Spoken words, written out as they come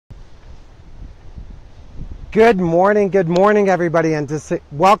Good morning, everybody, and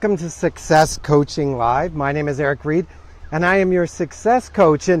welcome to Success Coaching Live. My name is Reid, and I am your success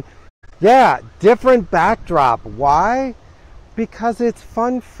coach. And yeah, different backdrop. Why? Because it's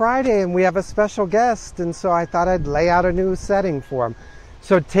Fun Friday, and we have a special guest, and so I thought I'd lay out a new setting for him.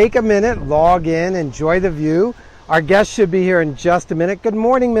 So take a minute, log in, enjoy the view. Our guest should be here in just a minute. Good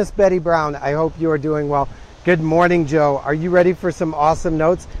morning, Miss Betty Brown. I hope you are doing well. Good morning, Joe. Are you ready for some awesome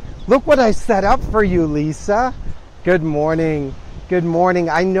notes? Look what I set up for you, Lisa. Good morning. Good morning.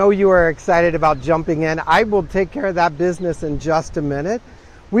 I know you are excited about jumping in. I will take care of that business in just a minute.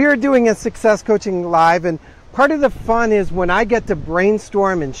 We are doing a Success Coaching Live, and part of the fun is when I get to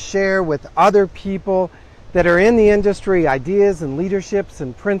brainstorm and share with other people that are in the industry, ideas and leaderships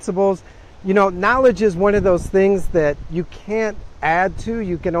and principles. You know, knowledge is one of those things that you can't add to,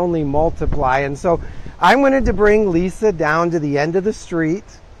 you can only multiply. And so I wanted to bring Lisa down to the end of the street.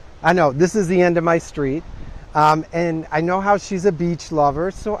 I know this is the end of my street, and I know how she's a beach lover,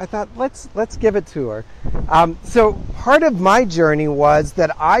 so I thought let's give it to her. So part of my journey was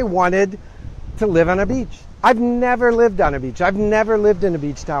that I wanted to live on a beach. I've never lived on a beach. I've never lived in a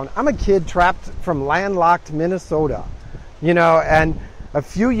beach town. I'm a kid trapped from landlocked Minnesota, you know, and a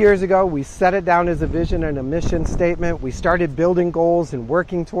few years ago we set it down as a vision and a mission statement. We started building goals and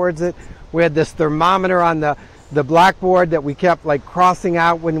working towards it. We had this thermometer on the blackboard that we kept like crossing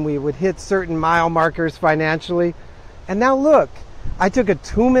out when we would hit certain mile markers financially. And now look, I took a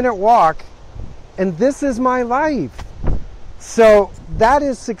 2-minute walk and this is my life. So that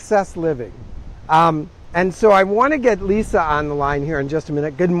is success living. And so I want to get Lisa on the line here in just a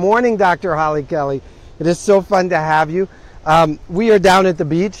minute. Good morning, Dr. Holly Kelly. It is so fun to have you. We are down at the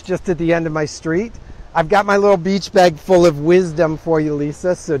beach just at the end of my street. I've got my little beach bag full of wisdom for you,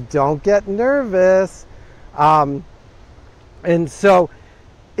 Lisa, so don't get nervous. And so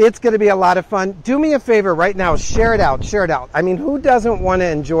it's going to be a lot of fun. Do me a favor right now, share it out, share it out. I mean, who doesn't want to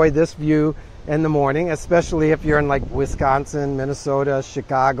enjoy this view in the morning, especially if you're in like Wisconsin, Minnesota,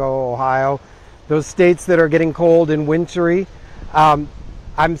 Chicago, Ohio, those states that are getting cold and wintry. I'm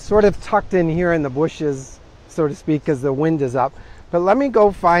sort of tucked in here in the bushes, so to speak, because the wind is up. But let me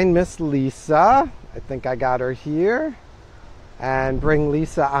go find Miss Lisa. I think I got her here. And bring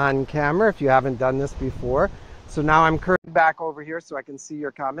Lisa on camera if you haven't done this before. So now I'm curved back over here so I can see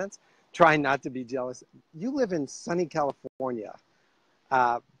your comments. Trying not to be jealous. You live in sunny California,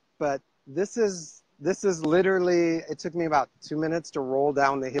 but this is literally, it took me about 2 minutes to roll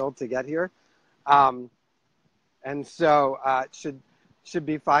down the hill to get here. And so it should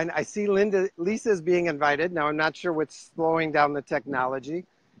be fine. I see Lisa's being invited. Now I'm not sure what's slowing down the technology,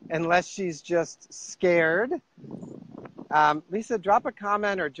 unless she's just scared. Lisa, drop a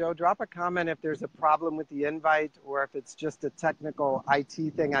comment, or Joe, drop a comment if there's a problem with the invite or if it's just a technical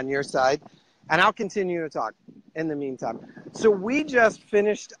IT thing on your side, and I'll continue to talk in the meantime. So we just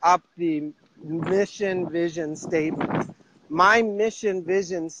finished up the mission vision statement. My mission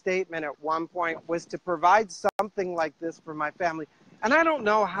vision statement at one point was to provide something like this for my family. And I don't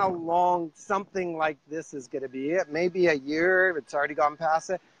know how long something like this is going to be. It may be a year. It's already gone past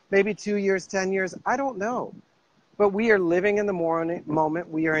it. Maybe 2 years, 10 years. I don't know. But we are living in the moment.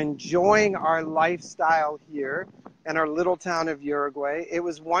 We are enjoying our lifestyle here in our little town of Uruguay. It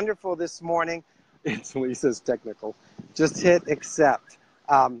was wonderful this morning. It's Lisa's technical. Just hit accept.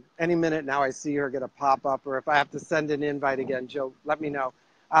 Any minute now I see her going to pop up, or if I have to send an invite again, Joe, let me know.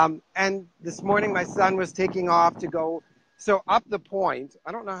 And this morning my son was taking off to go. So up the point,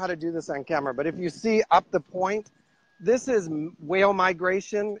 I don't know how to do this on camera, but if you see up the point, this is whale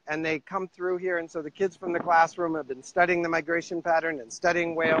migration, and they come through here. And so the kids from the classroom have been studying the migration pattern and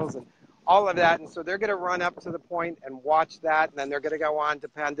studying whales and all of that. And so they're going to run up to the point and watch that. And then they're going to go on to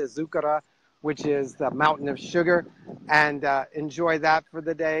Panda Zucara, which is the mountain of sugar, and enjoy that for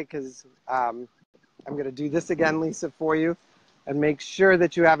the day, because I'm going to do this again, Lisa, for you, and make sure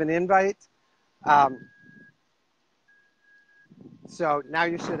that you have an invite. So now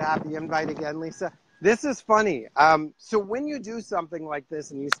you should have the invite again, Lisa. This is funny. So when you do something like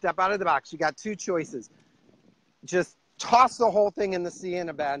this and you step out of the box, you got two choices. Just toss the whole thing in the sea and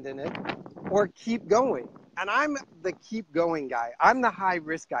abandon it, or keep going. And I'm the keep going guy. I'm the high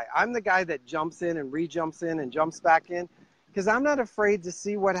risk guy. I'm the guy that jumps in and re-jumps in and jumps back in, because I'm not afraid to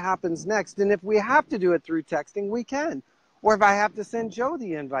see what happens next. And if we have to do it through texting, we can. Or if I have to send Joe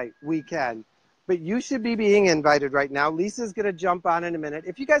the invite, we can. But you should be being invited right now. Lisa's going to jump on in a minute.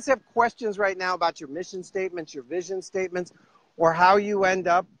 If you guys have questions right now about your mission statements, your vision statements, or how you end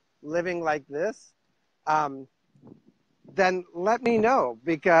up living like this, then let me know,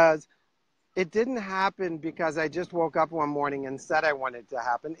 because it didn't happen because I just woke up one morning and said I wanted it to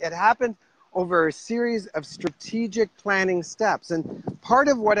happen. It happened over a series of strategic planning steps. And part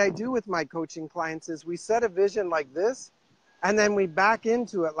of what I do with my coaching clients is we set a vision like this, and then we back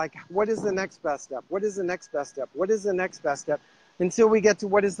into it like, what is the next best step? What is the next best step? What is the next best step? Until we get to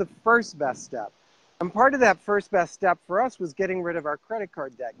what is the first best step. And part of that first best step for us was getting rid of our credit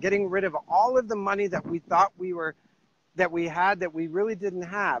card debt, getting rid of all of the money that we thought that we had that we really didn't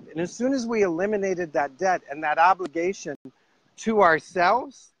have. And as soon as we eliminated that debt and that obligation to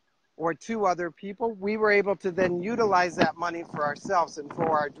ourselves or to other people, we were able to then utilize that money for ourselves and for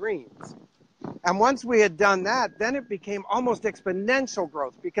our dreams. And once we had done that, then it became almost exponential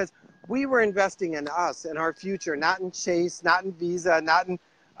growth because we were investing in us and our future, not in Chase, not in Visa, not in,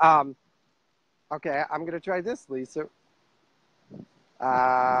 okay, I'm going to try this, Lisa.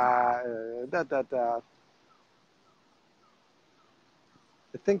 I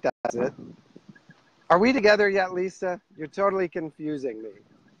think that's it. Are we together yet, Lisa? You're totally confusing me.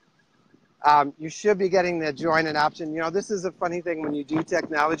 You should be getting the join an option. You know, this is a funny thing when you do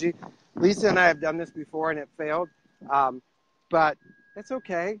technology. Lisa and I have done this before and it failed, but it's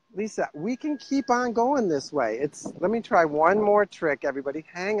okay. Lisa, we can keep on going this way. Let me try one more trick, everybody.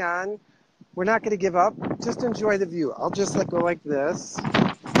 Hang on. We're not going to give up. Just enjoy the view. I'll just go like this.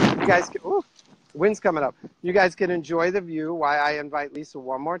 You guys can, ooh, wind's coming up. You guys can enjoy the view while I invite Lisa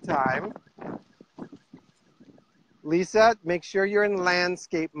one more time. Lisa, make sure you're in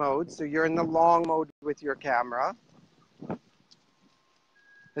landscape mode, so you're in the long mode with your camera.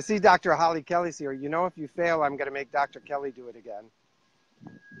 I see Dr. Holly Kelly's here. You know, if you fail, I'm going to make Dr. Kelly do it again.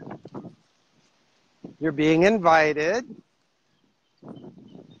 You're being invited.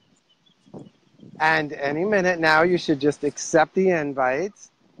 And any minute now, you should just accept the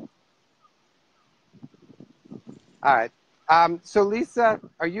invites. All right. So Lisa,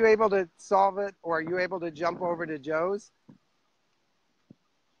 are you able to solve it, or are you able to jump over to Joe's?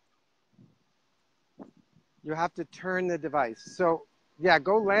 You have to turn the device. So yeah,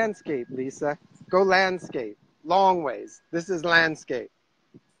 go landscape, Lisa. Go landscape. Long ways. This is landscape.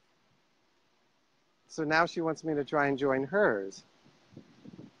 So now she wants me to try and join hers.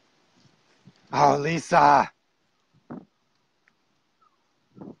 Oh, Lisa.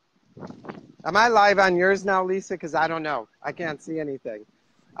 Am I live on yours now, Lisa? Because I don't know. I can't see anything.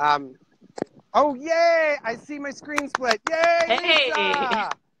 Oh, yay! I see my screen split. Yay, Hey! Lisa!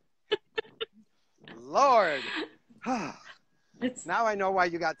 Lord. Now I know why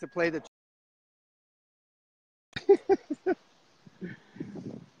you got to play the...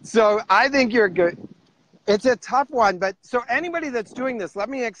 So I think you're good. It's a tough one, but so anybody that's doing this, let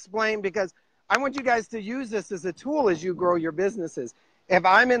me explain, because I want you guys to use this as a tool as you grow your businesses. If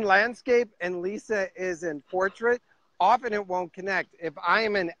I'm in landscape and Lisa is in portrait, often it won't connect. If I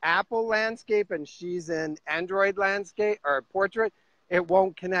am in Apple landscape and she's in Android landscape or portrait, it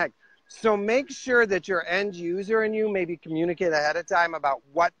won't connect. So make sure that your end user and you maybe communicate ahead of time about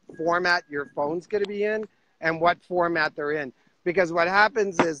what format your phone's going to be in and what format they're in. Because what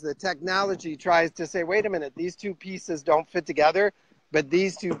happens is the technology tries to say, wait a minute, these two pieces don't fit together, but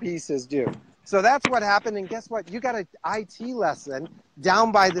these two pieces do. So that's what happened. And guess what? You got an IT lesson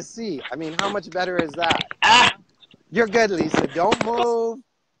down by the sea. I mean, how much better is that? You're good, Lisa. Don't move.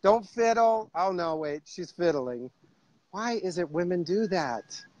 Don't fiddle. Oh, no, wait. She's fiddling. Why is it women do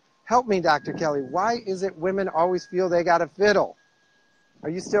that? Help me, Dr. Kelly. Why is it women always feel they got to fiddle? Are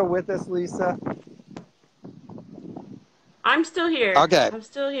you still with us, Lisa? I'm still here. Okay. I'm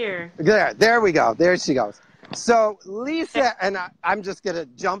still here. There we go. There she goes. So Lisa, and I'm just going to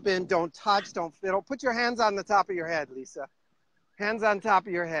jump in. Don't touch, don't fiddle. Put your hands on the top of your head, Lisa. Hands on top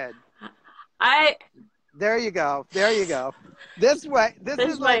of your head. There you go. There you go. This way, this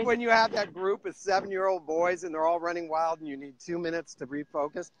is like when you have that group of 7-year-old boys and they're all running wild and you need 2 minutes to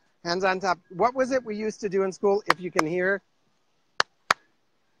refocus. Hands on top. What was it we used to do in school, if you can hear?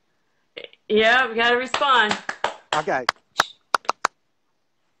 Yeah, we got to respond. Okay.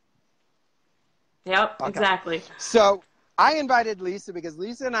 Yep, okay. Exactly. So I invited Lisa because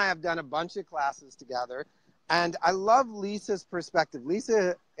Lisa and I have done a bunch of classes together, and I love Lisa's perspective.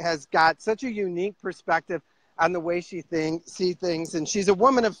 Lisa has got such a unique perspective on the way she sees things, and she's a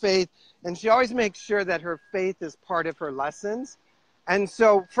woman of faith, and she always makes sure that her faith is part of her lessons. And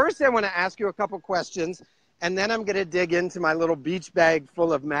so first I want to ask you a couple questions, and then I'm going to dig into my little beach bag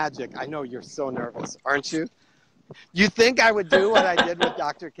full of magic. I know you're so nervous, aren't you? You think I would do what I did with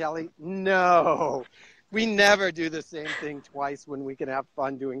Dr. Kelly? No, we never do the same thing twice when we can have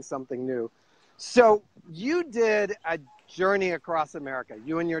fun doing something new. So you did a journey across America.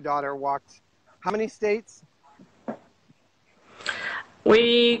 You and your daughter walked how many states?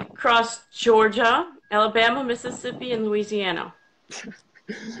 We crossed Georgia, Alabama, Mississippi, and Louisiana.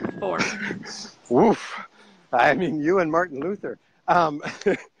 4. Woof. I mean, you and Martin Luther.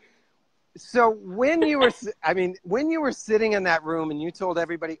 So when you were, when you were sitting in that room and you told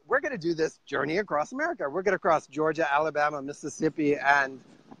everybody, we're going to do this journey across America. We're going to cross Georgia, Alabama, Mississippi, and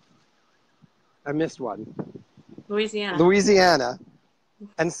I missed one. Louisiana.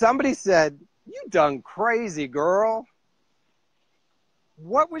 And somebody said, you done crazy, girl.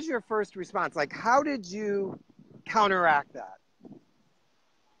 What was your first response? Like, how did you counteract that?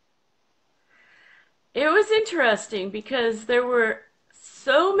 It was interesting because there were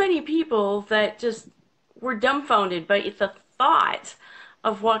so many people that just were dumbfounded by the thought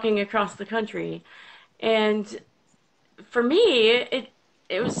of walking across the country. And for me,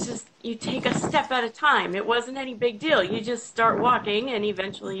 it was just you take a step at a time. It wasn't any big deal. You just start walking and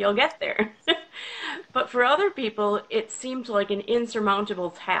eventually you'll get there. But for other people, it seemed like an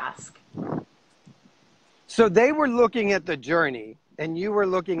insurmountable task. So they were looking at the journey and you were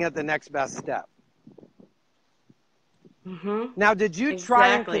looking at the next best step. Mm-hmm. Now, did you try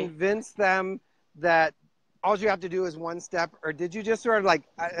and convince them that all you have to do is one step, or did you just sort of like,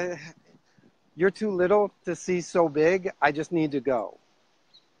 you're too little to see so big, I just need to go?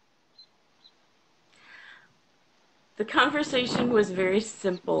 The conversation was very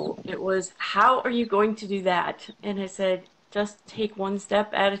simple. It was, how are you going to do that? And I said, just take one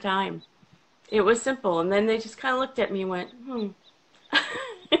step at a time. It was simple. And then they just kind of looked at me and went,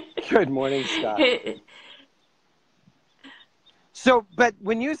 Good morning, Scott. So, but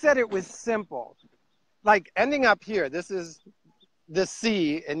when you said it was simple, like ending up here, this is the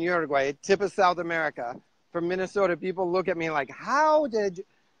sea in Uruguay, tip of South America. From Minnesota, people look at me like, how did you?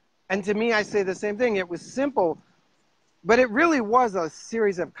 And to me, I say the same thing. It was simple, but it really was a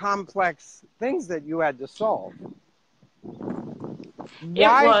series of complex things that you had to solve.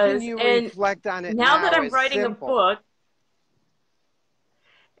 Why can you reflect on it now that I'm as writing simple? a book?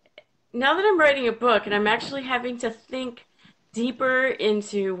 Now that I'm writing a book and I'm actually having to think deeper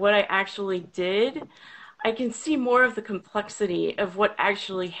into what I actually did, I can see more of the complexity of what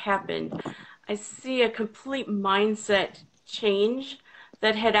actually happened. I see a complete mindset change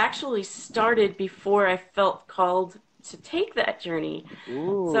that had actually started before I felt called to take that journey.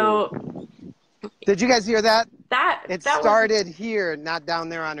 Ooh. So, did you guys hear that? It that started here, not down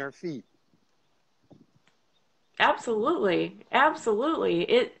there on her feet. Absolutely,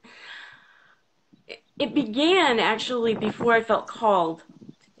 absolutely. It began actually before I felt called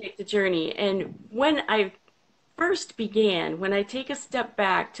to take the journey. And when I first began, when I take a step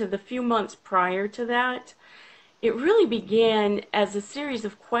back to the few months prior to that, it really began as a series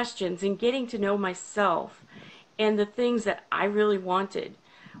of questions and getting to know myself and the things that I really wanted.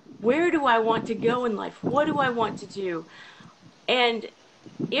 Where do I want to go in life? What do I want to do? And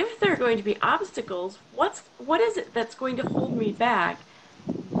if there are going to be obstacles, what is it that's going to hold me back?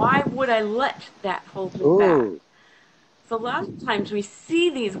 Why would I let that hold me back? So a lot of times we see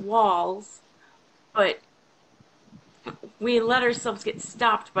these walls, but we let ourselves get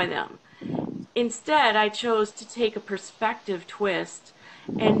stopped by them. Instead, I chose to take a perspective twist,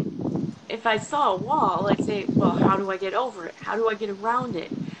 and if I saw a wall, I'd say, well, how do I get over it? How do I get around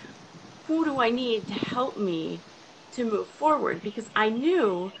it? Who do I need to help me to move forward? Because I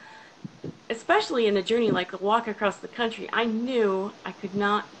knew, especially in a journey like a walk across the country, I knew I could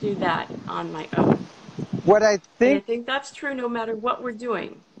not do that on my own. And I think that's true no matter what we're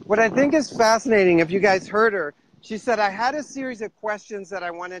doing. What I think is fascinating, if you guys heard her, she said, I had a series of questions that I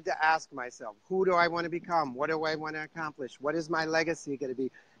wanted to ask myself. Who do I want to become? What do I want to accomplish? What is my legacy going to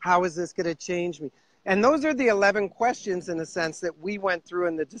be? How is this going to change me? And those are the 11 questions, in a sense, that we went through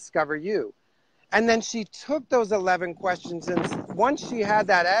in the Discover You. And then she took those 11 questions, and once she had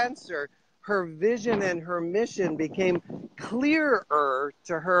that answer, her vision and her mission became clearer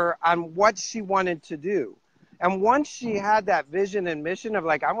to her on what she wanted to do. And once she had that vision and mission of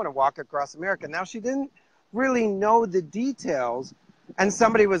like, I want to walk across America. Now she didn't really know the details. And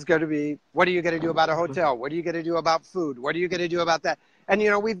somebody was going to be, what are you going to do about a hotel? What are you going to do about food? What are you going to do about that? And, you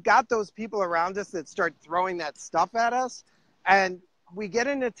know, we've got those people around us that start throwing that stuff at us. And we get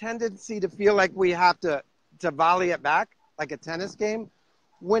in a tendency to feel like we have to volley it back like a tennis game.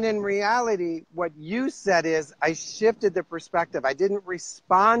 When in reality, what you said is, I shifted the perspective. I didn't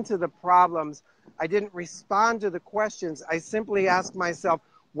respond to the problems. I didn't respond to the questions. I simply asked myself,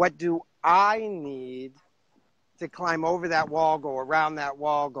 what do I need to climb over that wall, go around that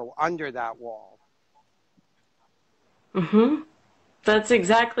wall, go under that wall? Mm-hmm. That's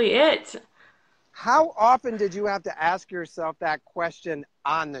exactly it. How often did you have to ask yourself that question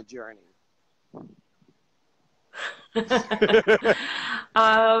on the journey?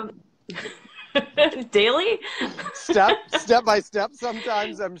 um, Daily? Step by step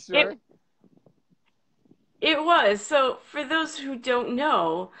sometimes, I'm sure. It it was. So for those who don't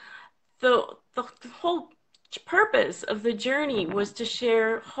know, the whole purpose of the journey was to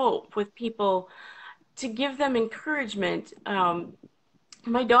share hope with people, to give them encouragement.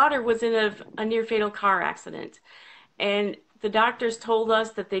 My daughter was in a near fatal car accident, and the doctors told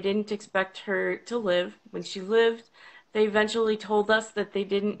us that they didn't expect her to live. When she lived, they eventually told us that they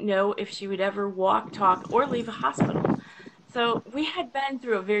didn't know if she would ever walk, talk, or leave a hospital. So we had been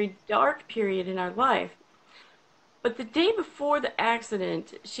through a very dark period in our life. But the day before the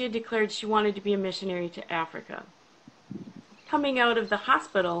accident, she had declared she wanted to be a missionary to Africa. Coming out of the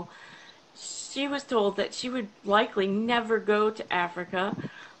hospital, she was told that she would likely never go to Africa,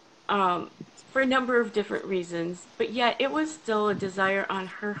 um, for a number of different reasons, but yet it was still a desire on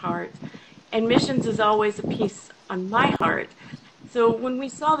her heart. And missions is always a piece on my heart. So when we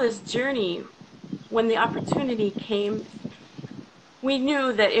saw this journey, when the opportunity came, we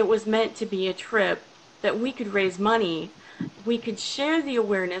knew that it was meant to be a trip, that we could raise money, we could share the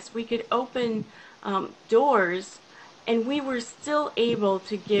awareness, we could open doors, and we were still able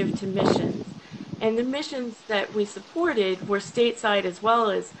to give to missions. And the missions that we supported were stateside as well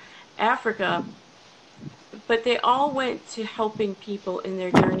as Africa, but they all went to helping people in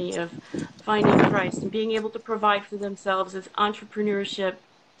their journey of finding Christ and being able to provide for themselves as entrepreneurship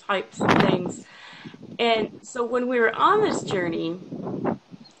types things. And so when we were on this journey,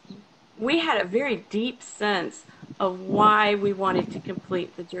 we had a very deep sense of why we wanted to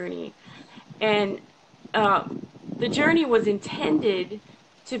complete the journey. And uh, the journey was intended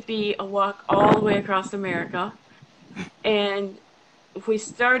to be a walk all the way across America. And we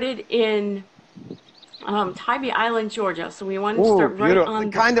started in Tybee Island, Georgia. So we wanted to Ooh, start right beautiful. on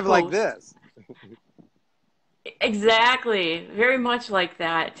the Kind of like coast. this. Exactly, very much like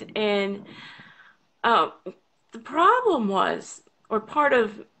that. And uh, the problem was, or part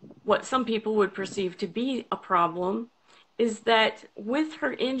of what some people would perceive to be a problem, is that with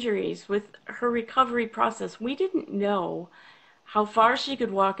her injuries, with her recovery process, we didn't know how far she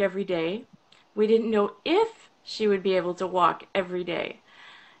could walk every day. We didn't know if she would be able to walk every day.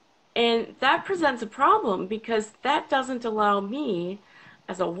 And that presents a problem because that doesn't allow me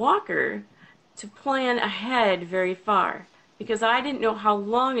as a walker to plan ahead very far because I didn't know how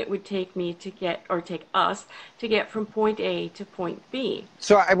long it would take me to get, or take us to get from point A to point B.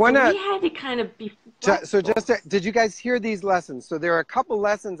 So I So want we had to kind of be so just flexible. did you guys hear these lessons? So there are a couple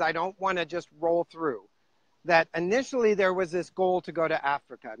lessons I don't want to just roll through. That initially there was this goal to go to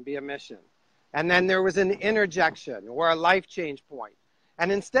Africa and be a mission. And then there was an interjection or a life change point.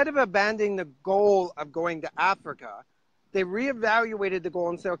 And instead of abandoning the goal of going to Africa, they reevaluated the goal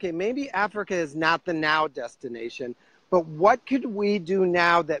and said, okay, maybe Africa is not the now destination, but what could we do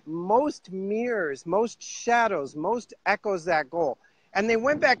now that most mirrors, most shadows, most echoes that goal? And they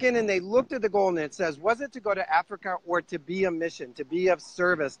went back in and they looked at the goal and it says, was it to go to Africa or to be a mission, to be of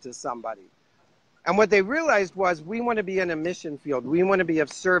service to somebody? And what they realized was we want to be in a mission field. We want to be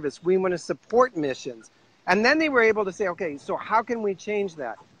of service. We want to support missions. And then they were able to say, okay, so how can we change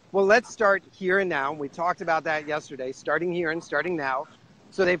that? Well, let's start here and now. We talked about that yesterday, starting here and starting now.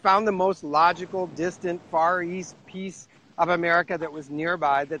 So they found the most logical, distant, far east piece of America that was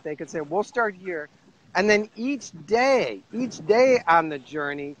nearby that they could say, we'll start here. And then each day on the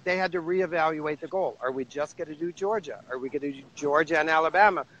journey, they had to reevaluate the goal. Are we just going to do Georgia? Are we going to do Georgia and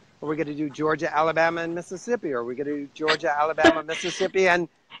Alabama? Are we going to do Georgia, Alabama, and Mississippi? Are we going to do Georgia, Alabama, Mississippi, and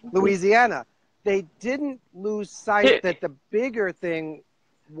Louisiana? They didn't lose sight that the bigger thing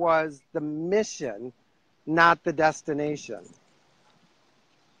was the mission, not the destination.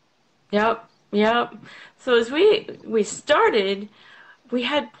 Yep, yep. So as we started, we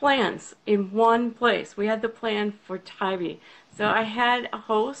had plans in one place. We had the plan for Tybee. So I had a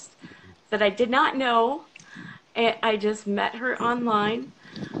host that I did not know, and I just met her online.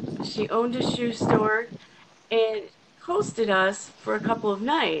 She owned a shoe store and hosted us for a couple of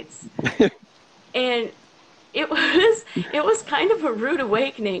nights. And it was kind of a rude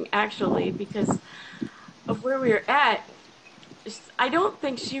awakening actually because of where we were at. I don't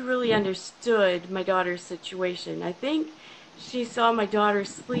think she really understood my daughter's situation. I think she saw my daughter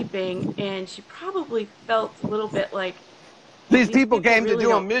sleeping and she probably felt a little bit like These these people people came to really do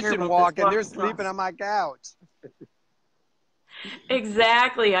a don't care mission about this walk and they're walk sleeping across. on my couch.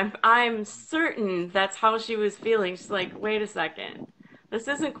 Exactly. I'm certain that's how she was feeling. She's like, wait a second. This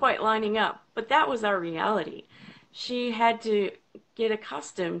isn't quite lining up. But that was our reality. She had to get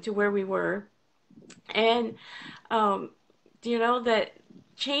accustomed to where we were. And do you know that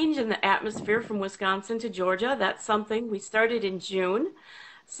change in the atmosphere from Wisconsin to Georgia, that's something we started in June.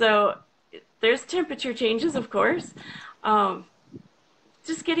 So there's temperature changes, of course. Um,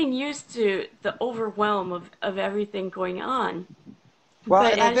 just getting used to the overwhelm of everything going on. Well,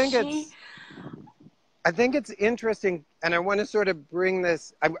 But and as she, I think it's interesting, and I want to sort of bring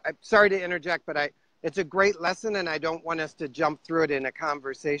this. I'm sorry to interject, but it's a great lesson, and I don't want us to jump through it in a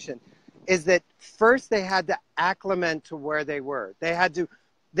conversation. Is that first they had to acclimate to where they were. They had to,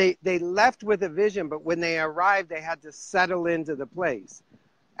 they left with a vision, but when they arrived, they had to settle into the place,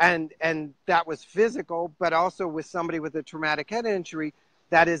 and that was physical, but also with somebody with a traumatic head injury,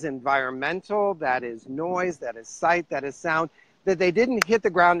 that is environmental, that is noise, that is sight, that is sound, that they didn't hit the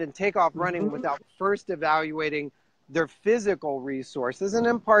ground and take off running mhm, without first evaluating their physical resources and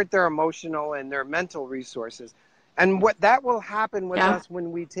in part their emotional and their mental resources. And what that will happen with yeah, us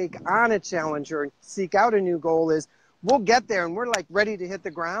when we take on a challenge or seek out a new goal is we'll get there and we're like ready to hit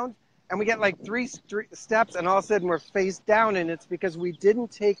the ground and we get like three steps and all of a sudden we're face down, and it's because we didn't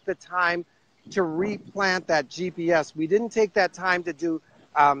take the time to replant that GPS. We didn't take that time to do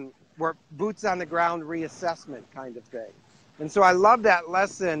where boots on the ground reassessment kind of thing. And so I love that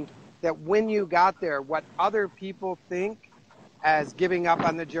lesson that when you got there, what other people think as giving up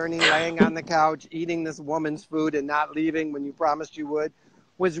on the journey, laying on the couch, eating this woman's food and not leaving when you promised you would,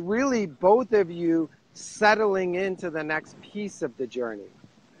 was really both of you settling into the next piece of the journey.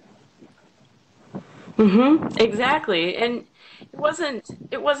 exactly. And it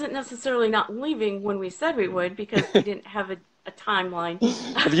wasn't necessarily not leaving when we said we would because we didn't have a timeline.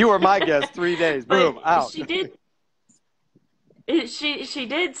 If you were my guest, 3 days, But boom, out. she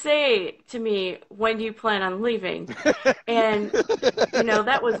did say to me, "When do you plan on leaving?" And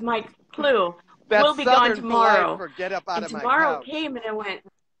that was my clue. That's We'll be gone Southern polite tomorrow. for get up out And of my tomorrow couch. came and I went,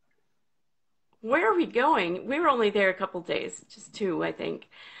 "Where are we going?" We were only there a couple days, just two, I think.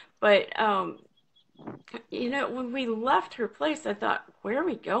 But when we left her place, I thought, "Where are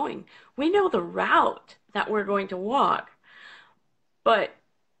we going? We know the route that we're going to walk, but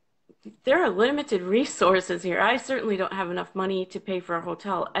there are limited resources here. I certainly don't have enough money to pay for a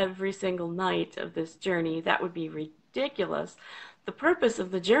hotel every single night of this journey. That would be ridiculous. The purpose of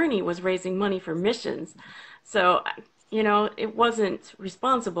the journey was raising money for missions. So, it wasn't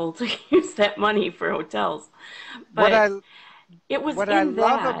responsible to use that money for hotels. What But I it was what I in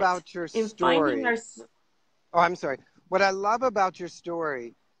love that, about your in finding story, our, oh, I'm sorry. What I love about your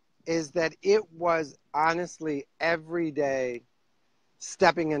story is that it was honestly every day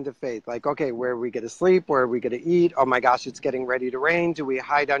stepping into faith. Like, okay, where are we going to sleep? Where are we going to eat? Oh my gosh, it's getting ready to rain. Do we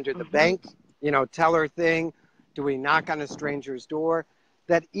hide under the Mhm. bank? Teller thing. Do we knock on a stranger's door?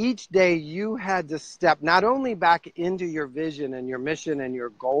 That each day you had to step not only back into your vision and your mission and your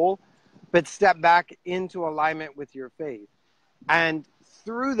goal, but step back into alignment with your faith. And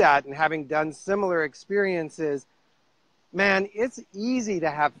through that, and having done similar experiences, man, it's easy to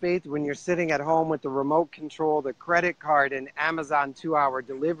have faith when you're sitting at home with the remote control, the credit card, and Amazon 2-hour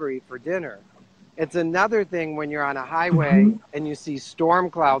delivery for dinner. It's another thing when you're on a highway Mhm. and you see storm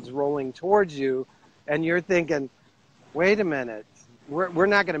clouds rolling towards you and you're thinking, wait a minute, we're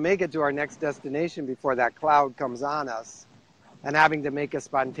not going to make it to our next destination before that cloud comes on us, and having to make a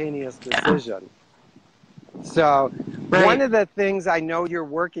spontaneous Yeah, decision. So one right. of the things I know you're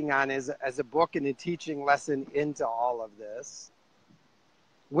working on is as a book and a teaching lesson into all of this.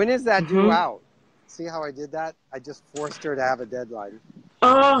 When is that due Mhm. out? See how I did that? I just forced her to have a deadline.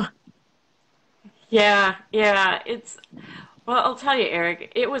 Oh, yeah, yeah. Well, I'll tell you,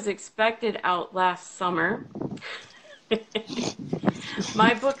 Eric, it was expected out last summer.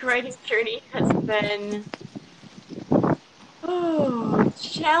 My book writing journey has been,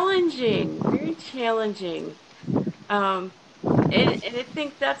 challenging, very challenging. Um, and I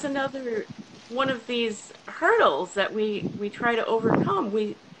think that's another one of these hurdles that we try to overcome.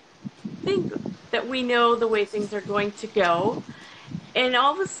 We think that we know the way things are going to go, and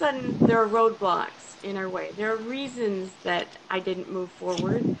all of a sudden there are roadblocks in our way. There are reasons that I didn't move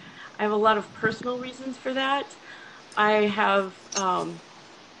forward. I have a lot of personal reasons for that. I have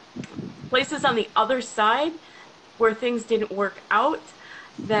places on the other side where things didn't work out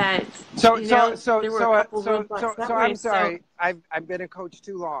that, there were a couple roadblocks that So way. I'm So sorry. I've been a coach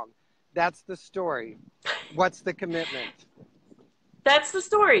too long. That's the story. What's the commitment? that's the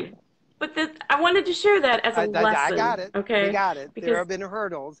story. But I wanted to share that as a I got lesson, it. We okay? got it. There Because have been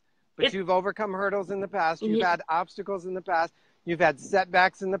hurdles, but it, you've overcome hurdles in the past. You've yeah, had obstacles in the past. You've had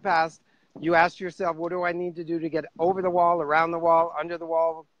setbacks in the past. You asked yourself, what do I need to do to get over the wall, around the wall, under the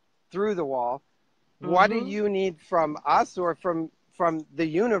wall, through the wall? What do mm-hmm. you need from us or from the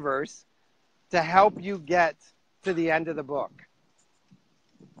universe to help you get to the end of the book?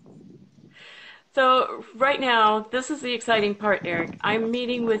 So right now, this is the exciting part, Eric. I'm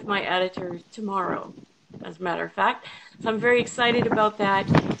meeting with my editor tomorrow, as a matter of fact. So I'm very excited about that.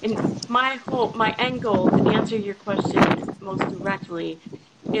 And my end goal to answer your question most directly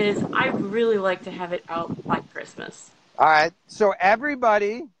is I'd really like to have it out by Christmas. All right. So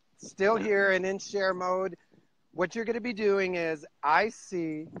everybody still here and in share mode, what you're going to be doing is I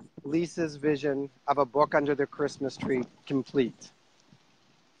see Lisa's vision of a book under the Christmas tree complete.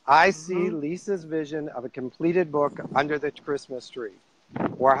 I see Lisa's vision of a completed book under the Christmas tree,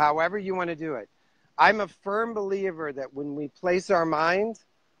 or however you want to do it. I'm a firm believer that when we place our mind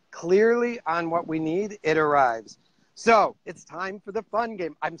clearly on what we need, it arrives. So it's time for the fun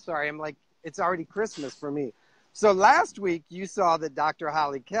game. I'm sorry, it's already Christmas for me. So last week you saw that Dr.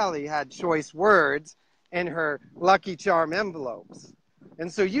 Holly Kelly had choice words in her Lucky Charm envelopes.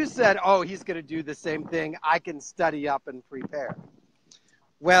 And so you said, oh, he's going to do the same thing. I can study up and prepare.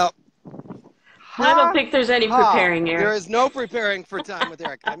 Well, I don't think there's any preparing, Eric. There is no preparing for Time with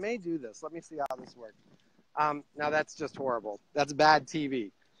Eric. I may do this. Let me see how this works. Now, that's just horrible. That's bad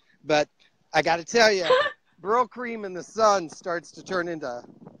TV. But I got to tell you, Brill Cream in the sun starts to turn into a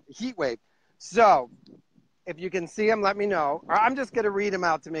heat wave. So if you can see them, let me know. Or I'm just going to read them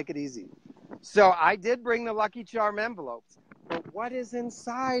out to make it easy. So I did bring the Lucky Charm envelopes. But what is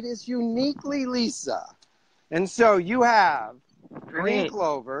inside is uniquely Lisa. And so you have green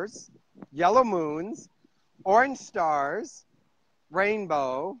clovers, yellow moons, orange stars,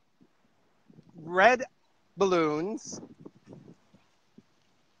 rainbow, red balloons,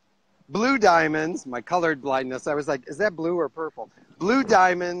 blue diamonds, my colored blindness, I was like, is that blue or purple? Blue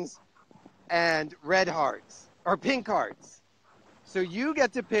diamonds and red hearts, or pink hearts. So you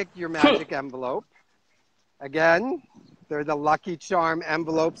get to pick your magic envelope. Again, they're the Lucky Charm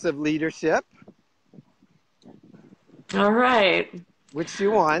envelopes of leadership. All right. Which do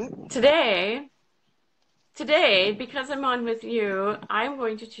you want? Today, because I'm on with you, I'm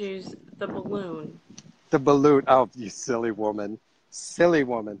going to choose the balloon. The balloon. Oh, you silly woman. Silly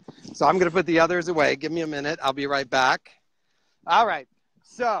woman. So I'm going to put the others away. Give me a minute. I'll be right back. All right.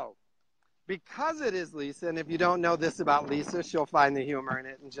 So because it is Lisa, and if you don't know this about Lisa, she'll find the humor in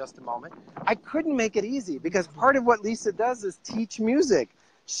it in just a moment. I couldn't make it easy because part of what Lisa does is teach music,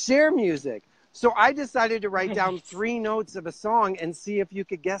 share music. So I decided to write down 3 notes of a song and see if you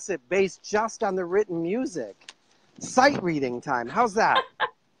could guess it based just on the written music. Sight reading time. How's that?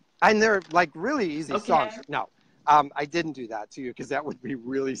 And they're like really easy songs. No, I didn't do that to you because that would be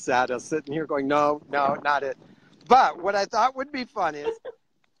really sad. I was sitting here going, no, not it. But what I thought would be fun is,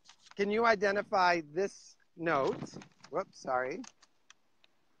 can you identify this note? Whoops, sorry.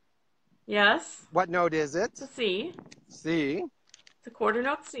 Yes. What note is it? It's a C. C. It's a quarter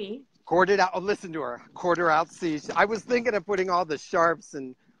note C. Quartered out. Oh, listen to her. Quarter out C. I was thinking of putting all the sharps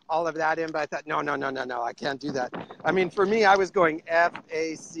and all of that in, but I thought, no, I can't do that. I mean, for me, I was going F,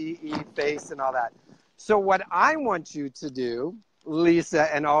 A, C, E, face, and all that. So what I want you to do,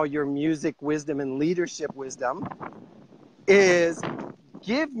 Lisa, and all your music wisdom and leadership wisdom, is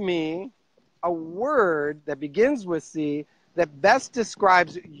give me a word that begins with C that best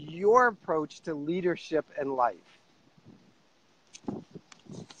describes your approach to leadership and life.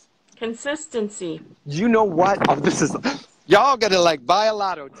 Consistency. You know what? Oh, this is, y'all got to like buy a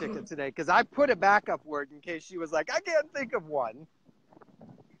lotto ticket today because I put a backup word in case she was like, I can't think of one.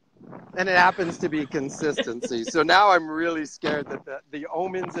 And it happens to be consistency. So now I'm really scared that the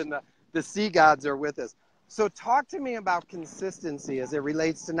omens and the sea gods are with us. So talk to me about consistency as it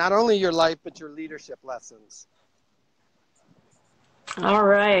relates to not only your life, but your leadership lessons. All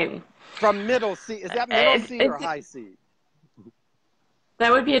right. From middle C. Is that middle C or high C?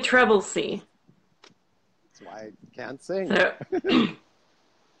 That would be a treble C. That's why I can't sing. So,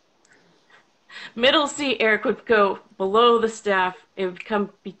 middle C, Eric, would go below the staff. It would come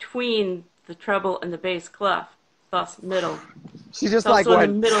between the treble and the bass clef, thus middle. She just it's like also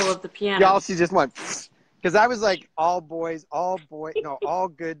went, in the middle of the piano. Y'all, she just went, because I was like all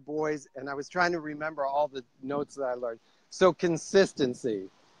good boys, and I was trying to remember all the notes that I learned. So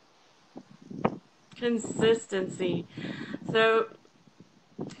consistency. Consistency. So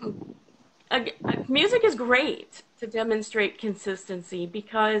music is great to demonstrate consistency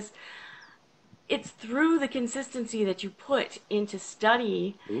because it's through the consistency that you put into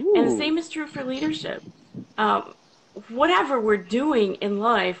study. Ooh. And the same is true for leadership. Whatever we're doing in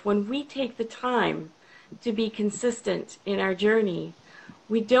life, when we take the time to be consistent in our journey,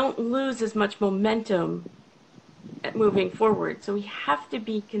 we don't lose as much momentum at moving forward. So we have to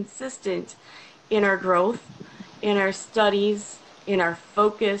be consistent in our growth, in our studies, in our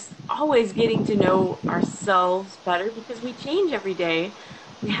focus, always getting to know ourselves better because we change every day.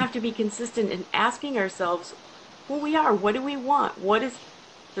 we have to be consistent in asking ourselves who we are. What do we want? What is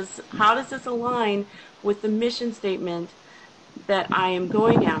this? How does this align with the mission statement that I am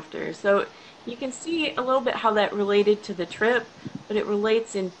going after? So you can see a little bit how that related to the trip, but it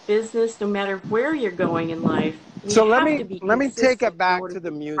relates in business. No matter where you're going in life, we So have to be let me take it consistent in back order to to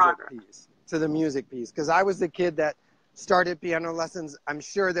the make music progress. piece, because I was the kid that started piano lessons. I'm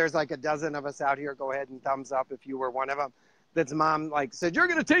sure there's like a dozen of us out here. Go ahead and thumbs up if you were one of them. That's mom like said, you're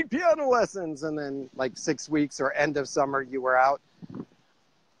going to take piano lessons. And then like 6 weeks or end of summer, you were out.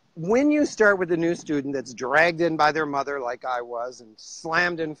 When you start with a new student that's dragged in by their mother, like I was, and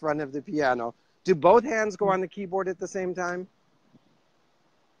slammed in front of the piano, do both hands go on the keyboard at the same time?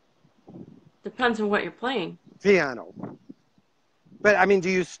 Depends on what you're playing. Piano. But I mean, do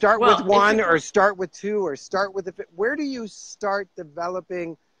you start with Well, if you're one or start with two or start with where do you start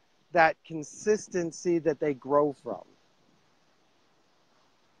developing that consistency that they grow from?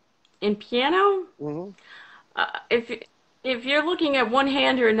 in piano, Mm-hmm. if you're looking at one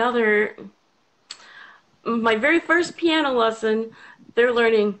hand or another, my very first piano lesson, they're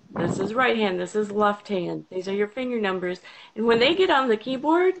learning this is right hand, this is left hand, these are your finger numbers. And when they get on the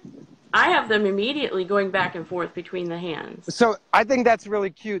keyboard, I have them immediately going back and forth between the hands. So I think that's really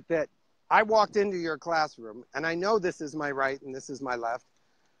cute that I walked into your classroom and I know this is my right and this is my left.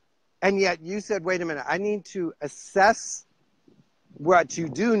 And yet you said, wait a minute, I need to assess what you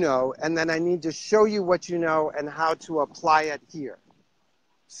do know, and then I need to show you what you know and how to apply it here.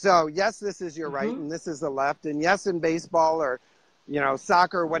 So yes, this is your right and this is the left. And yes, in baseball or,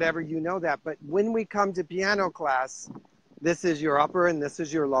 soccer or whatever, you know that. But when we come to piano class, this is your upper and this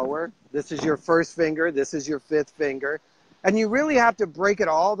is your lower. This is your first finger. This is your fifth finger. And you really have to break it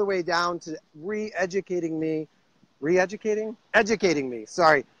all the way down to educating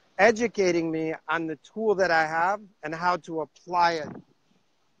me on the tool that I have and how to apply it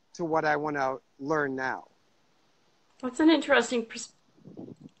to what I want to learn now. That's an interesting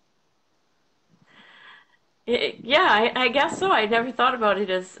yeah, I guess so. I never thought about it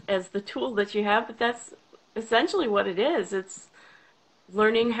as the tool that you have, but that's essentially what it is. It's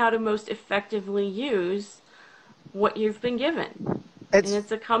learning how to most effectively use what you've been given. And It's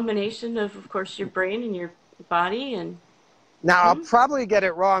it's a combination of course, your brain and your body. And Now, I'll probably get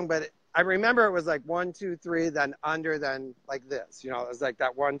it wrong, but I remember it was like 1, 2, 3, then under, then like this. It was like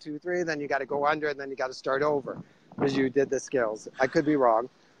that 1, 2, 3, then you got to go under, and then you got to start over as you did the scales. I could be wrong.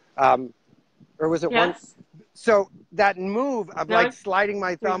 Or was it one? yes, So that move of no, like sliding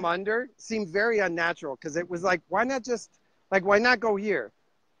my thumb under seemed very unnatural because it was like, why not go here?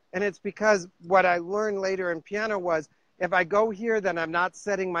 And it's because what I learned later in piano was if I go here, then I'm not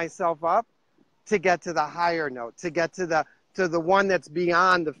setting myself up to get to the higher note, to get to the one that's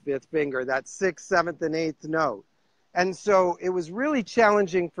beyond the fifth finger, that sixth, seventh, and eighth note. And so it was really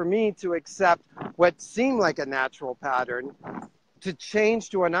challenging for me to accept what seemed like a natural pattern to change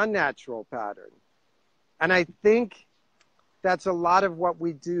to an unnatural pattern. And I think that's a lot of what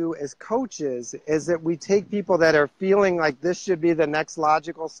we do as coaches is that we take people that are feeling like this should be the next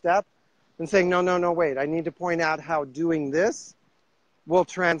logical step and saying, no, wait, I need to point out how doing this will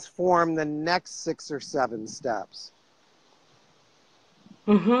transform the next 6 or 7 steps.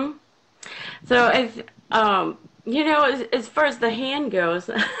 So as far as the hand goes,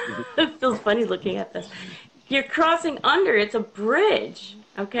 it feels funny looking at this. You're crossing under, it's a bridge,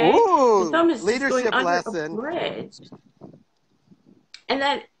 okay? The Ooh, thumb is just going leadership under a lesson. bridge. And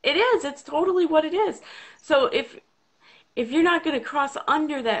that it's totally what it is. So if you're not going to cross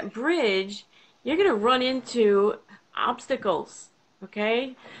under that bridge, you're going to run into obstacles,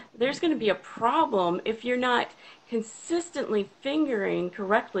 okay? There's going to be a problem if you're not consistently fingering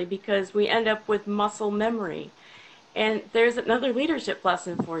correctly because we end up with muscle memory. And there's another leadership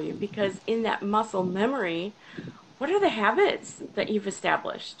lesson for you because in that muscle memory, what are the habits that you've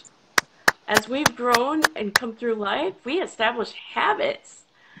established? As we've grown and come through life, we establish habits.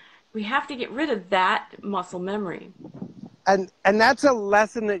 We have to get rid of that muscle memory. And that's a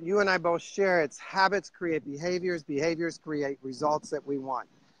lesson that you and I both share. It's habits create behaviors, behaviors create results that we want.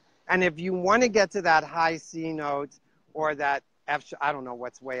 And if you want to get to that high C note or that F, I don't know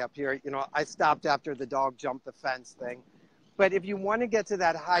what's way up here. I stopped after the dog jumped the fence thing. But if you want to get to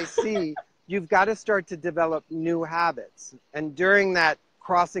that high C, you've got to start to develop new habits. And during that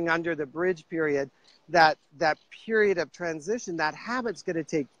crossing under the bridge period, that period of transition, that habit's going to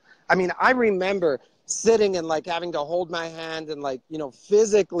take, I remember sitting and like having to hold my hand and like,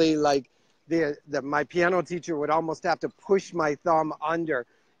 physically like my piano teacher would almost have to push my thumb under.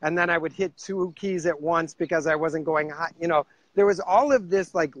 And then I would hit 2 keys at once because I wasn't going high. There was all of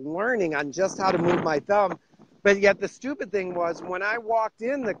this like learning on just how to move my thumb. But yet the stupid thing was when I walked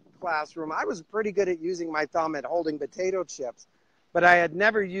in the classroom, I was pretty good at using my thumb at holding potato chips, but I had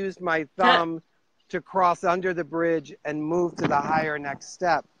never used my That thumb to cross under the bridge and move to the higher next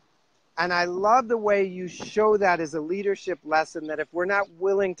step. And I love the way you show that as a leadership lesson, that if we're not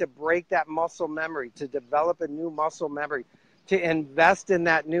willing to break that muscle memory, to develop a new muscle memory, to invest in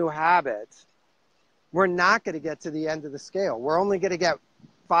that new habit, we're not going to get to the end of the scale. We're only going to get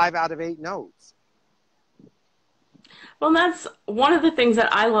 5 out of 8 notes. Well, that's one of the things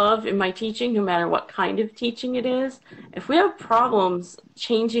that I love in my teaching, no matter what kind of teaching it is. If we have problems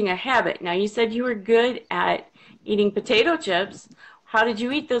changing a habit, now you said you were good at eating potato chips. How did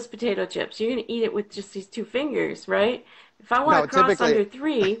you eat those potato chips? You're going to eat it with just these 2 fingers, right? If I want No, to cross typically, under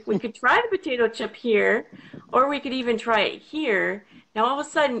 3, we could try the potato chip here, or we could even try it here. Now, all of a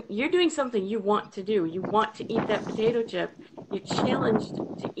sudden, you're doing something you want to do. You want to eat that potato chip. You're challenged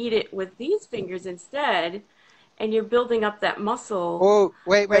to eat it with these fingers instead, and you're building up that muscle oh,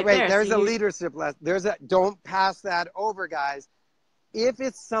 wait, wait, right wait. there. So There's a you, leadership lesson. Don't pass that over, guys. If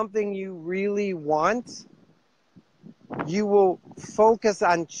it's something you really want, you will focus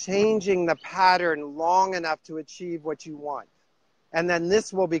on changing the pattern long enough to achieve what you want. And then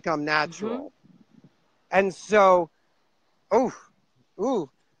this will become mhm. natural. And so, oh, ooh,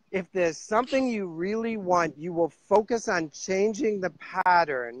 if there's something you really want, you will focus on changing the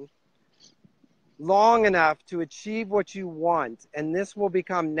pattern long enough to achieve what you want. And this will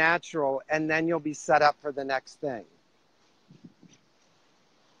become natural. And then you'll be set up for the next thing.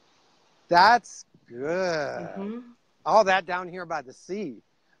 That's good. Mhm. All that down here by the sea.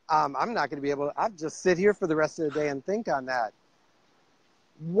 I'm not going to be able to, I'll just sit here for the rest of the day and think on that.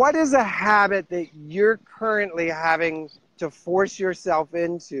 What is a habit that you're currently having to force yourself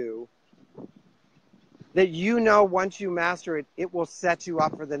into that you know once you master it, it will set you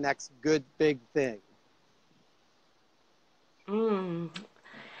up for the next good big thing? Mm.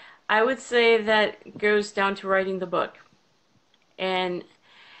 I would say that goes down to writing the book. And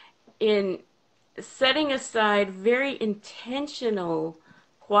in setting aside very intentional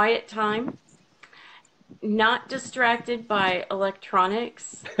quiet time, not distracted by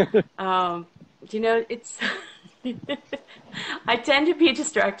electronics. You know, it's I tend to be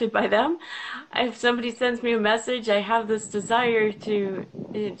distracted by them. If somebody sends me a message, I have this desire to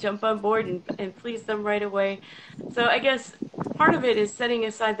jump on board and please them right away. So I guess part of it is setting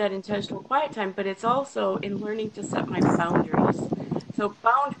aside that intentional quiet time, but it's also in learning to set my boundaries. So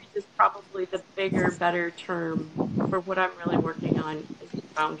boundaries is probably the bigger, better term for what I'm really working on is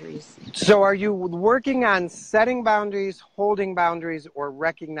boundaries. So are you working on setting boundaries, holding boundaries, or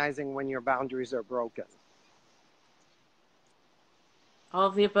recognizing when your boundaries are broken? All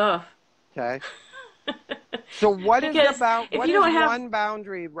of the above. Okay. So Because if what you is don't have, one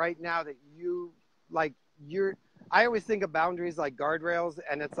boundary right now that you like you're I always think of boundaries like guardrails,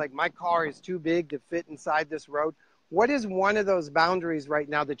 and it's like my car is too big to fit inside this road. What is one of those boundaries right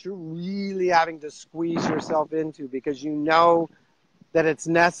now that you're really having to squeeze yourself into because you know that it's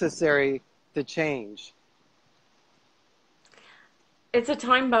necessary to change? it's a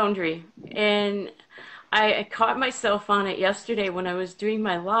time boundary. And I caught myself on it yesterday when I was doing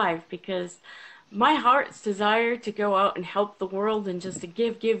my live because my heart's desire to go out and help the world and just to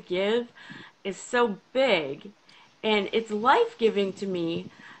give, give, give is so big. And it's life giving to me.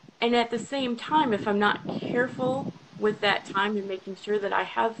 And at the same time, if I'm not careful with that time and making sure that I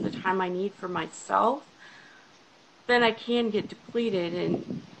have the time I need for myself, then I can get depleted.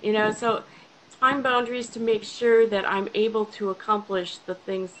 And, so time boundaries to make sure that I'm able to accomplish the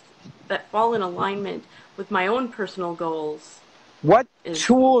things that fall in alignment with my own personal goals What is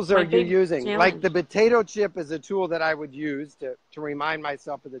tools are my you big using? Like challenge. the potato chip is a tool that I would use to remind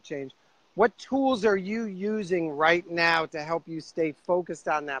myself of the change. What tools are you using right now to help you stay focused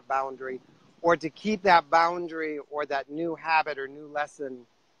on that boundary or to keep that boundary or that new habit or new lesson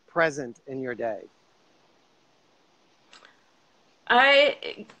present in your day?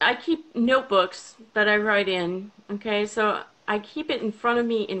 I keep notebooks that I write in. Okay, so I keep it in front of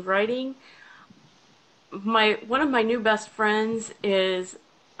me in writing. My one of my new best friends is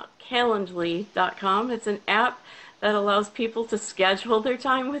Calendly.com. It's an app that allows people to schedule their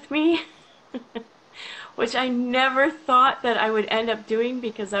time with me, which I never thought that I would end up doing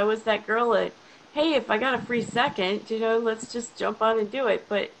because I was that girl at, hey, if I got a free second, let's just jump on and do it.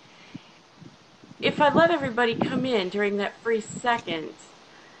 But if I let everybody come in during that free second,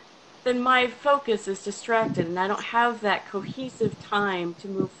 then my focus is distracted and I don't have that cohesive time to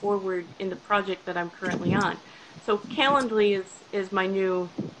move forward in the project that I'm currently on. So Calendly is my new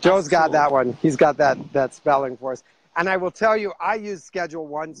Joe's best got tool. that one. He's got that spelling for us. And I will tell you, I use Schedule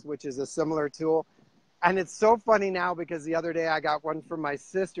Once, which is a similar tool. And it's so funny now because the other day I got one from my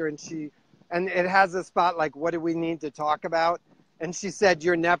sister, and it has a spot like, what do we need to talk about? And she said,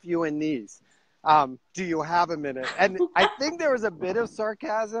 your nephew and niece. Do you have a minute? And I think there was a bit of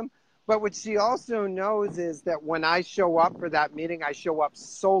sarcasm, but what she also knows is that when I show up for that meeting, I show up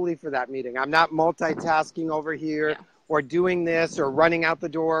solely for that meeting. I'm not multitasking over here or doing this or running out the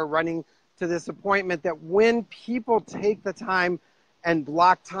door, running to this appointment. That when people take the time and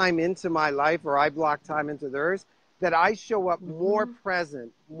block time into my life, or I block time into theirs, that I show up more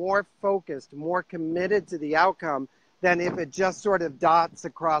present, more focused, more committed to the outcome than if it just sort of dots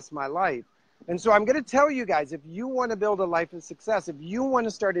across my life. And so I'm going to tell you guys, if you want to build a life of success, if you want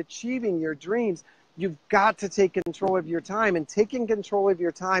to start achieving your dreams, you've got to take control of your time. And taking control of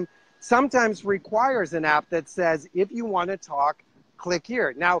your time sometimes requires an app that says, if you want to talk, click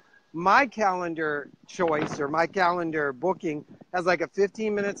here. Now, my calendar choice or my calendar booking has like a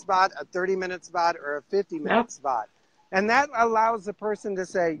 15-minute spot, a 30-minute spot, or a 50-minute spot. And that allows the person to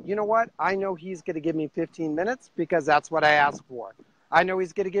say, you know what? I know he's going to give me 15 minutes because that's what I asked for. I know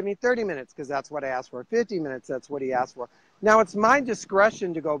he's going to give me 30 minutes because that's what I asked for. 50 minutes, that's what he asked for. Now, it's my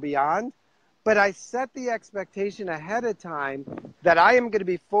discretion to go beyond, but I set the expectation ahead of time that I am going to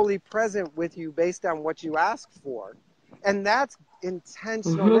be fully present with you based on what you asked for. And that's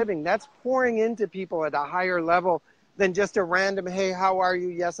intentional living. That's pouring into people at a higher level than just a random, hey, how are you?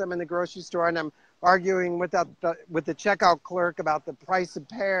 Yes, I'm in the grocery store and I'm arguing with the checkout clerk about the price of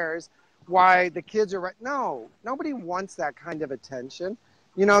pears, why the kids are right. No, nobody wants that kind of attention.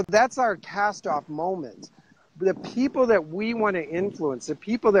 You know, that's our cast-off moment. The people that we want to influence, the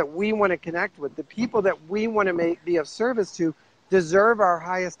people that we want to connect with, the people that we want to be of service to deserve our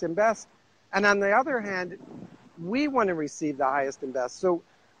highest and best. And on the other hand, we want to receive the highest and best. So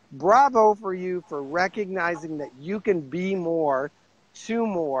bravo for you for recognizing that you can be more to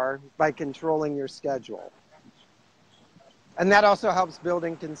more by controlling your schedule. And that also helps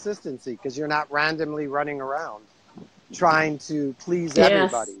building consistency because you're not randomly running around trying to please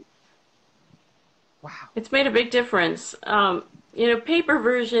everybody. Wow. It's made a big difference. You know, paper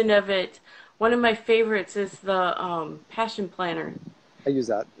version of it, one of my favorites is the Passion Planner. I use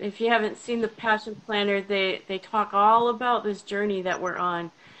that. If you haven't seen the Passion Planner, they talk all about this journey that we're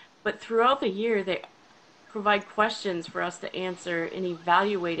on. But throughout the year, they provide questions for us to answer in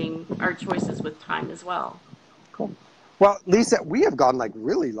evaluating our choices with time as well. Cool. Well, Lisa, we have gone like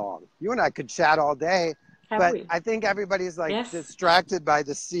really long. You and I could chat all day, but I think everybody's like distracted by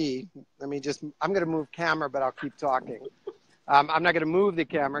the sea. I'm going to move camera, but I'll keep talking. I'm not going to move the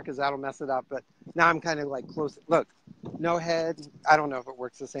camera because that'll mess it up, but now I'm kind of like close. Look, no head. I don't know if it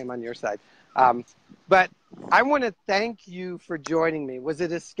works the same on your side. But I want to thank you for joining me. Was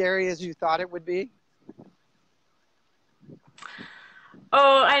it as scary as you thought it would be?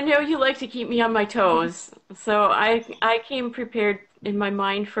 Oh, I know you like to keep me on my toes, so I came prepared in my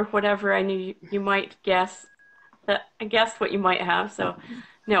mind for whatever I knew you might guess. I guessed what you might have, so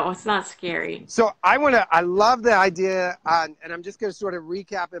no, it's not scary. So I love the idea, and I'm just going to sort of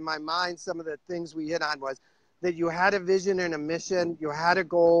recap in my mind some of the things we hit on was that you had a vision and a mission, you had a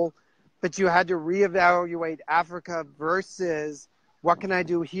goal, but you had to reevaluate Africa versus what can I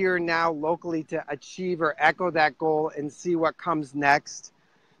do here now locally to achieve or echo that goal and see what comes next.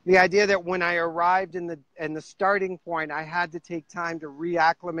 The idea that when I arrived in the starting point, I had to take time to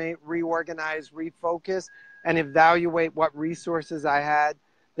reacclimate, reorganize, refocus, and evaluate what resources I had.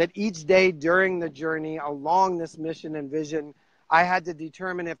 That each day during the journey along this mission and vision, I had to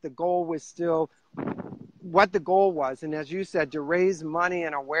determine if the goal was still what the goal was. And as you said, to raise money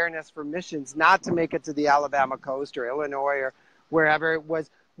and awareness for missions, not to make it to the Alabama coast or Illinois or wherever it was.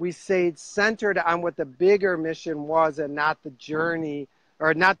 We stayed centered on what the bigger mission was and not the journey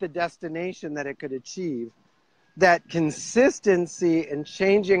or not the destination that it could achieve. That consistency in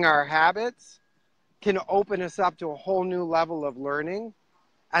changing our habits can open us up to a whole new level of learning,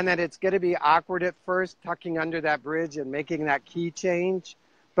 and that it's going to be awkward at first, tucking under that bridge and making that key change.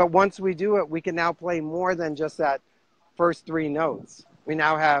 But once we do it, we can now play more than just that first three notes. We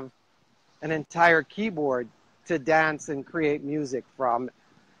now have an entire keyboard to dance and create music from.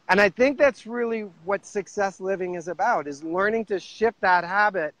 And I think that's really what success living is about, is learning to shift that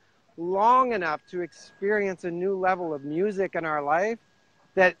habit long enough to experience a new level of music in our life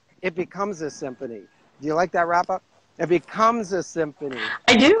that it becomes a symphony. Do you like that wrap up? It becomes a symphony.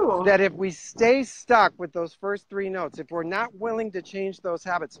 I do. That if we stay stuck with those first three notes, if we're not willing to change those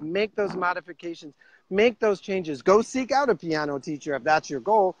habits, make those modifications, make those changes, go seek out a piano teacher if that's your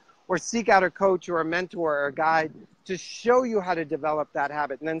goal, or seek out a coach or a mentor or a guide to show you how to develop that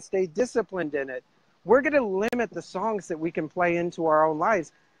habit and then stay disciplined in it. We're going to limit the songs that we can play into our own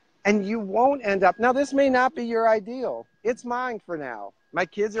lives. And you won't end up, now this may not be your ideal. It's mine for now. My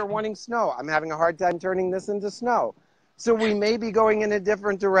kids are wanting snow. I'm having a hard time turning this into snow. So we may be going in a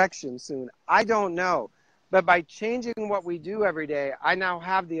different direction soon. I don't know. But by changing what we do every day, I now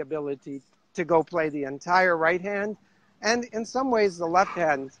have the ability to go play the entire right hand and in some ways the left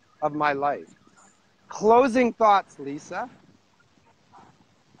hand of my life. Closing thoughts, Lisa.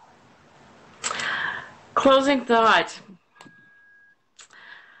 Closing thought.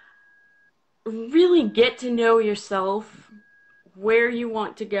 Really get to know yourself, where you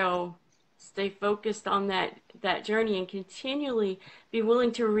want to go. Stay focused on that journey and continually be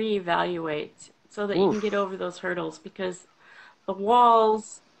willing to reevaluate so that you can get Oof. over those hurdles, because the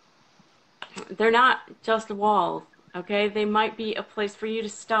walls, they're not just a wall, okay? They might be a place for you to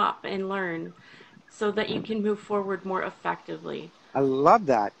stop and learn so that you can move forward more effectively. I love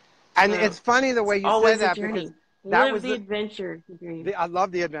that. And So it's funny the it's way you say always a that because journey. that Live was the adventure dream. I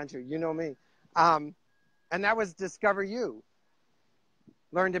love the adventure. You know me. Um, and that was Discover You.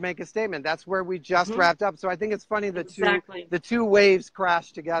 Learn to make a statement. That's where we just Hmm. wrapped up. So I think it's funny Exactly. the two waves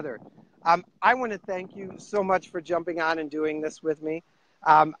crash together. I want to thank you so much for jumping on and doing this with me.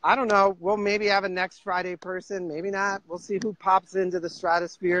 I don't know. We'll maybe have a next Friday person, maybe not. We'll see who pops into the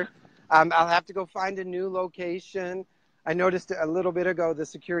stratosphere. I'll have to go find a new location. I noticed a little bit ago the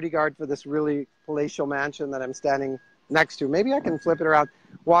security guard for this really palatial mansion that I'm standing next to. Maybe I can flip it around.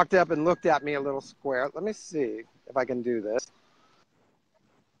 Walked up and looked at me a little square. Let me see if I can do this.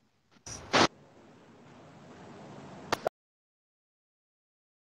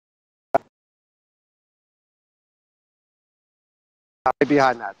 Right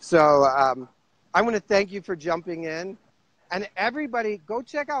behind that. So I want to thank you for jumping in. And everybody, go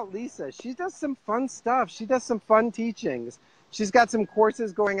check out Lisa. She does some fun stuff. She does some fun teachings. She's got some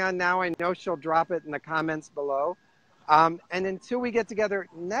courses going on now. I know she'll drop it in the comments below. And until we get together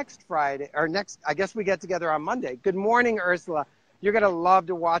next Friday, or next, I guess we get together on Monday. Good morning, Ursula. You're going to love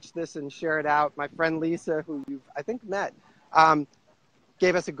to watch this and share it out. My friend Lisa, who you've, I think, met,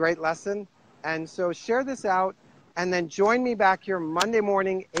 gave us a great lesson. And so share this out and then join me back here Monday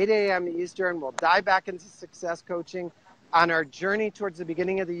morning, 8 a.m. Eastern. We'll dive back into success coaching on our journey towards the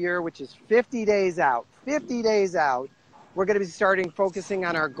beginning of the year, which is 50 days out. 50 days out, we're going to be starting focusing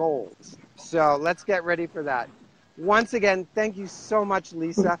on our goals. So let's get ready for that. Once again, thank you so much,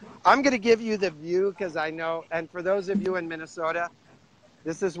 Lisa. I'm going to give you the view because I know, and for those of you in Minnesota,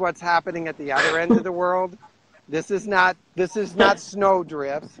 this is what's happening at the other end of the world. This is not snow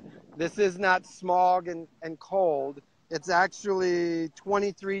drifts. This is not smog and cold. It's actually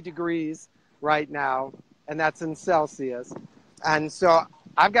 23 degrees right now, and that's in Celsius. And so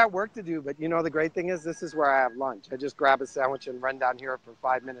I've got work to do, but you know the great thing is this is where I have lunch. I just grab a sandwich and run down here for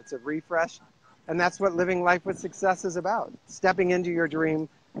 5 minutes of refresh. And that's what living life with success is about. Stepping into your dream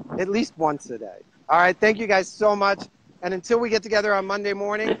at least once a day. All right, thank you guys so much. And until we get together on Monday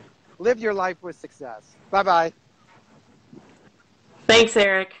morning, live your life with success. Bye-bye. Thanks,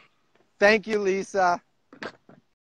 Eric. Thank you, Lisa.